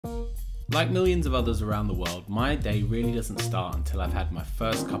Like millions of others around the world, my day really doesn't start until I've had my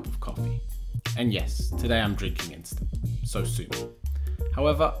first cup of coffee. And yes, today I'm drinking instant, so soon.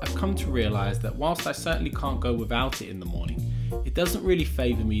 However, I've come to realise that whilst I certainly can't go without it in the morning, it doesn't really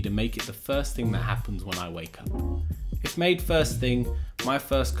favour me to make it the first thing that happens when I wake up. If made first thing, my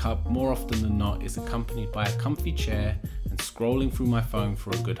first cup more often than not is accompanied by a comfy chair and scrolling through my phone for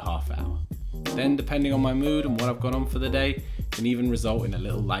a good half hour. Then, depending on my mood and what I've got on for the day, can even result in a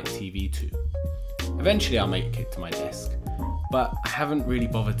little light TV too. Eventually I'll make it to my desk, but I haven't really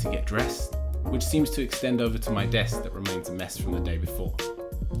bothered to get dressed, which seems to extend over to my desk that remains a mess from the day before.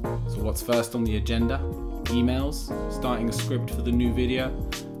 So what's first on the agenda? Emails? Starting a script for the new video?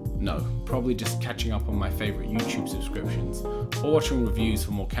 No, probably just catching up on my favourite YouTube subscriptions or watching reviews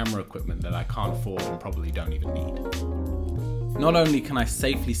for more camera equipment that I can't afford and probably don't even need. Not only can I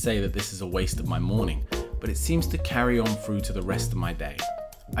safely say that this is a waste of my morning, but it seems to carry on through to the rest of my day.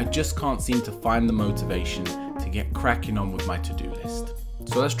 I just can't seem to find the motivation to get cracking on with my to-do list.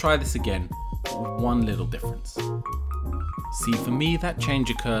 So let's try this again, but with one little difference. See, for me that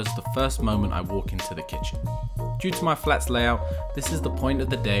change occurs the first moment I walk into the kitchen. Due to my flat's layout, this is the point of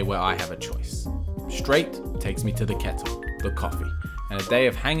the day where I have a choice. Straight takes me to the kettle, the coffee, and a day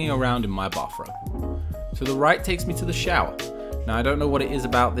of hanging around in my bathrobe. To the right takes me to the shower. Now I don't know what it is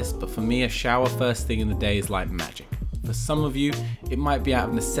about this, but for me a shower first thing in the day is like magic. For some of you, it might be out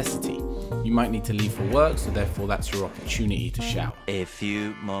of necessity. You might need to leave for work, so therefore that's your opportunity to shower. A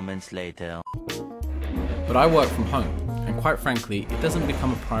few moments later. But I work from home, and quite frankly, it doesn't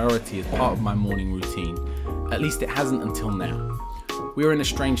become a priority as part of my morning routine. At least it hasn't until now. We're in a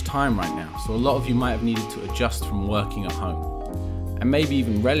strange time right now, so a lot of you might have needed to adjust from working at home, and maybe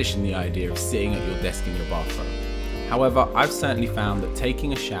even relish in the idea of sitting at your desk in your bathrobe. However, I've certainly found that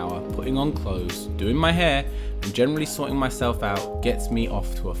taking a shower, putting on clothes, doing my hair, and generally sorting myself out gets me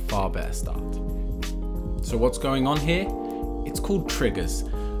off to a far better start. So what's going on here? It's called triggers.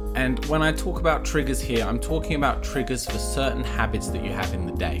 And when I talk about triggers here, I'm talking about triggers for certain habits that you have in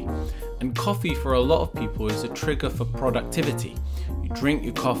the day. And coffee for a lot of people is a trigger for productivity. You drink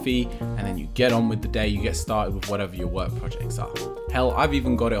your coffee and then you get on with the day, you get started with whatever your work projects are. Hell, I've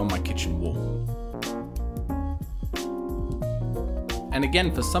even got it on my kitchen wall. And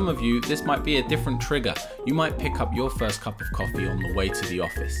again, for some of you, this might be a different trigger. You might pick up your first cup of coffee on the way to the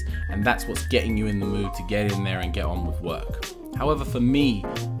office, and that's what's getting you in the mood to get in there and get on with work. However, for me,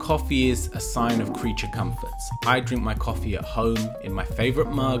 coffee is a sign of creature comforts. I drink my coffee at home in my favourite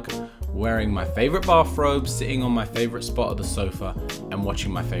mug, wearing my favourite bathrobe, sitting on my favourite spot of the sofa, and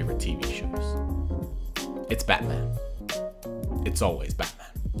watching my favourite TV shows. It's Batman. It's always Batman.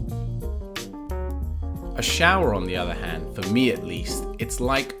 A shower, on the other hand, for me at least, it's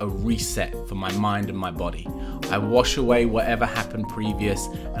like a reset for my mind and my body. I wash away whatever happened previous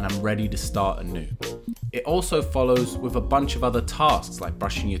and I'm ready to start anew. It also follows with a bunch of other tasks like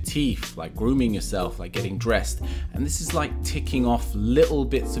brushing your teeth, like grooming yourself, like getting dressed. And this is like ticking off little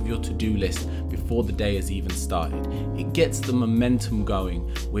bits of your to-do list before the day has even started. It gets the momentum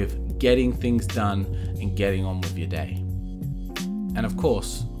going with getting things done and getting on with your day. And of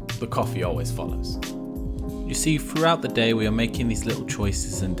course, the coffee always follows. You see, throughout the day we are making these little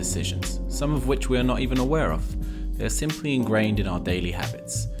choices and decisions, some of which we are not even aware of. They are simply ingrained in our daily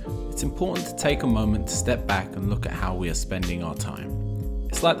habits. It's important to take a moment to step back and look at how we are spending our time.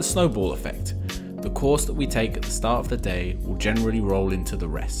 It's like the snowball effect. The course that we take at the start of the day will generally roll into the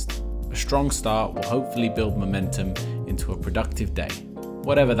rest. A strong start will hopefully build momentum into a productive day,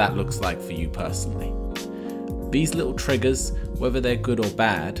 whatever that looks like for you personally. These little triggers, whether they're good or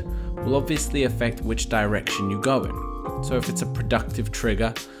bad, will obviously affect which direction you go in. So if it's a productive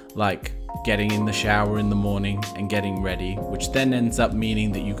trigger, like getting in the shower in the morning and getting ready, which then ends up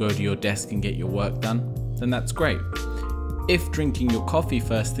meaning that you go to your desk and get your work done, then that's great. If drinking your coffee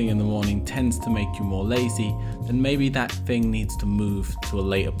first thing in the morning tends to make you more lazy, then maybe that thing needs to move to a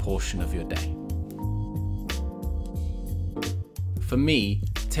later portion of your day. For me,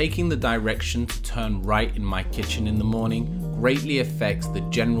 taking the direction to turn right in my kitchen in the morning greatly affects the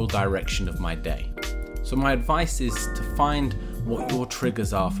general direction of my day. So my advice is to find what your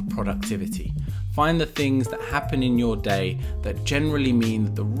triggers are for productivity. Find the things that happen in your day that generally mean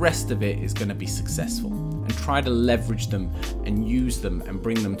that the rest of it is going to be successful, and try to leverage them and use them and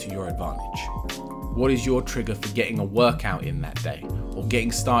bring them to your advantage. What is your trigger for getting a workout in that day, or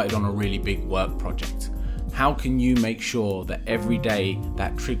getting started on a really big work project? How can you make sure that every day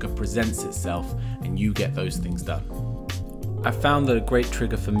that trigger presents itself and you get those things done? I found that a great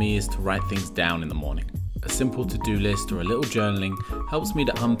trigger for me is to write things down in the morning. A simple to-do list or a little journaling helps me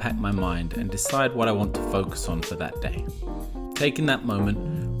to unpack my mind and decide what I want to focus on for that day. Taking that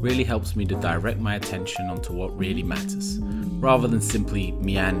moment, really helps me to direct my attention onto what really matters, rather than simply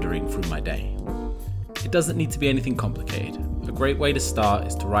meandering through my day. It doesn't need to be anything complicated. A great way to start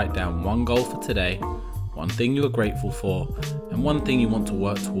is to write down one goal for today, one thing you are grateful for, and one thing you want to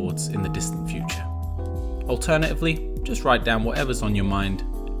work towards in the distant future. Alternatively, just write down whatever's on your mind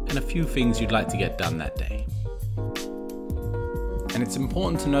and a few things you'd like to get done that day. And it's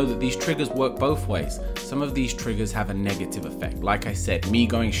important to know that these triggers work both ways. Some of these triggers have a negative effect. Like I said, me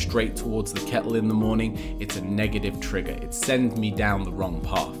going straight towards the kettle in the morning, it's a negative trigger. It sends me down the wrong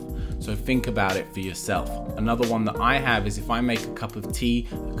path. So think about it for yourself. Another one that I have is if I make a cup of tea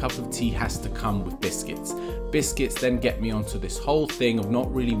has to come with biscuits. Biscuits then get me onto this whole thing of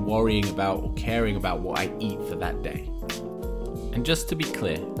not really worrying about or caring about what I eat for that day. And just to be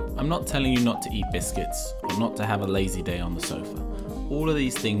clear, I'm not telling you not to eat biscuits or not to have a lazy day on the sofa. All of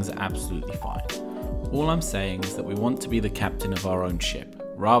these things are absolutely fine. All I'm saying is that we want to be the captain of our own ship,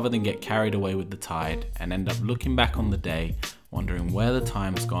 rather than get carried away with the tide and end up looking back on the day, wondering where the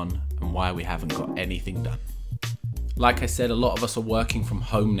time's gone and why we haven't got anything done. Like I said, a lot of us are working from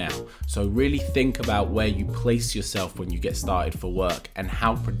home now, so really think about where you place yourself when you get started for work and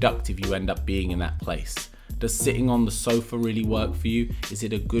how productive you end up being in that place. Does sitting on the sofa really work for you? Is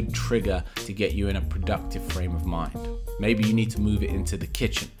it a good trigger to get you in a productive frame of mind? Maybe you need to move it into the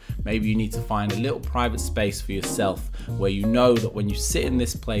kitchen. Maybe you need to find a little private space for yourself where you know that when you sit in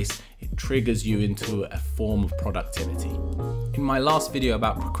this place, it triggers you into a form of productivity. In my last video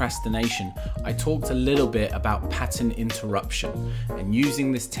about procrastination, I talked a little bit about pattern interruption and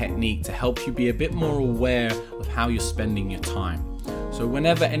using this technique to help you be a bit more aware of how you're spending your time. So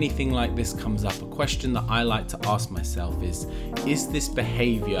whenever anything like this comes up, a question that I like to ask myself is this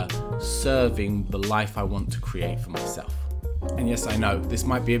behavior serving the life I want to create for myself? And yes, I know, this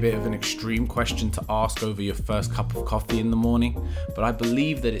might be a bit of an extreme question to ask over your first cup of coffee in the morning, but I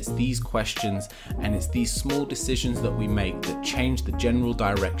believe that it's these questions and it's these small decisions that we make that change the general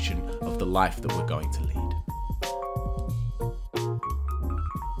direction of the life that we're going to lead.